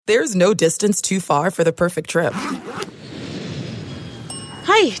There's no distance too far for the perfect trip.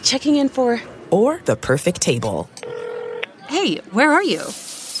 Hi, checking in for... Or the perfect table. Hey, where are you?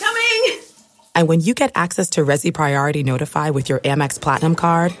 Coming! And when you get access to Resi Priority Notify with your Amex Platinum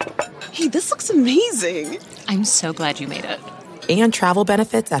card... Hey, this looks amazing. I'm so glad you made it. And travel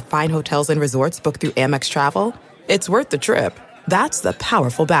benefits at fine hotels and resorts booked through Amex Travel, it's worth the trip. That's the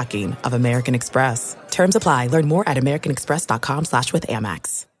powerful backing of American Express. Terms apply. Learn more at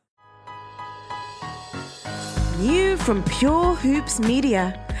americanexpress.com/withAmex. New from Pure Hoops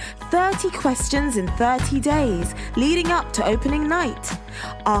Media. 30 questions in 30 days, leading up to opening night.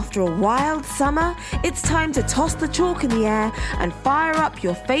 After a wild summer, it's time to toss the chalk in the air and fire up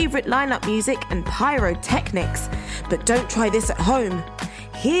your favorite lineup music and pyrotechnics. But don't try this at home.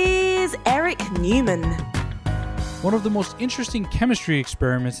 Here's Eric Newman. One of the most interesting chemistry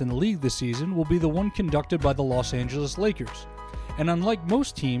experiments in the league this season will be the one conducted by the Los Angeles Lakers. And unlike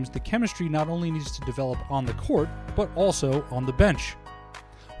most teams, the chemistry not only needs to develop on the court, but also on the bench.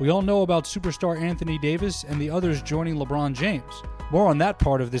 We all know about superstar Anthony Davis and the others joining LeBron James. More on that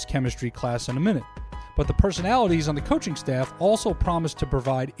part of this chemistry class in a minute. But the personalities on the coaching staff also promise to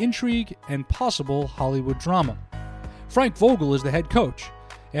provide intrigue and possible Hollywood drama. Frank Vogel is the head coach.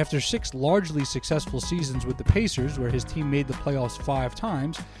 After 6 largely successful seasons with the Pacers, where his team made the playoffs 5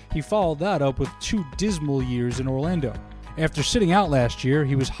 times, he followed that up with 2 dismal years in Orlando. After sitting out last year,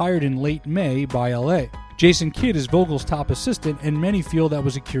 he was hired in late May by LA. Jason Kidd is Vogel's top assistant, and many feel that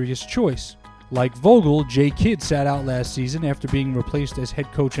was a curious choice. Like Vogel, Jay Kidd sat out last season after being replaced as head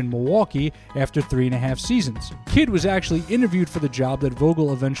coach in Milwaukee after 3.5 seasons. Kidd was actually interviewed for the job that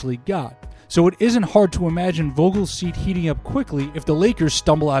Vogel eventually got, so it isn't hard to imagine Vogel's seat heating up quickly if the Lakers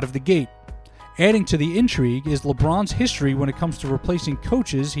stumble out of the gate. Adding to the intrigue is LeBron's history when it comes to replacing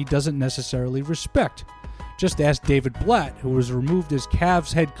coaches he doesn't necessarily respect. Just ask David Blatt, who was removed as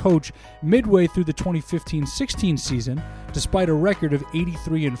Cavs head coach midway through the 2015-16 season, despite a record of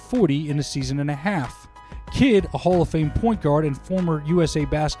 83-40 in a season and a half. Kidd, a Hall of Fame point guard and former USA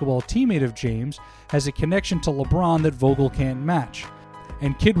basketball teammate of James, has a connection to LeBron that Vogel can't match.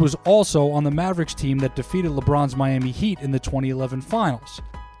 And Kidd was also on the Mavericks team that defeated LeBron's Miami Heat in the 2011 finals.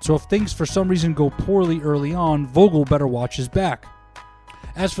 So if things for some reason go poorly early on, Vogel better watch his back.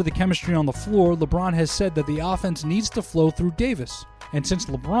 As for the chemistry on the floor, LeBron has said that the offense needs to flow through Davis. And since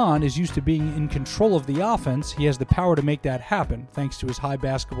LeBron is used to being in control of the offense, he has the power to make that happen, thanks to his high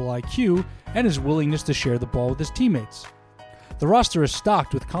basketball IQ and his willingness to share the ball with his teammates. The roster is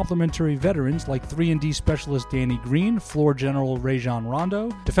stocked with complementary veterans like 3-and-D specialist Danny Green, floor general Rajon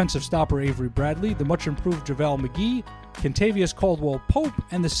Rondo, defensive stopper Avery Bradley, the much-improved JaVale McGee, Kentavious Caldwell-Pope,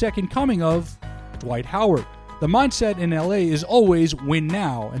 and the second coming of Dwight Howard. The mindset in LA is always win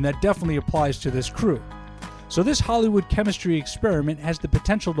now, and that definitely applies to this crew. So this Hollywood chemistry experiment has the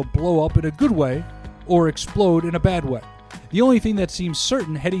potential to blow up in a good way or explode in a bad way. The only thing that seems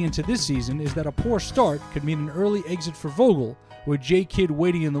certain heading into this season is that a poor start could mean an early exit for Vogel, with Jay Kidd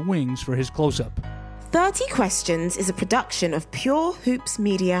waiting in the wings for his close-up. 30 Questions is a production of Pure Hoops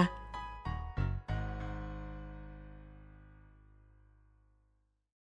Media.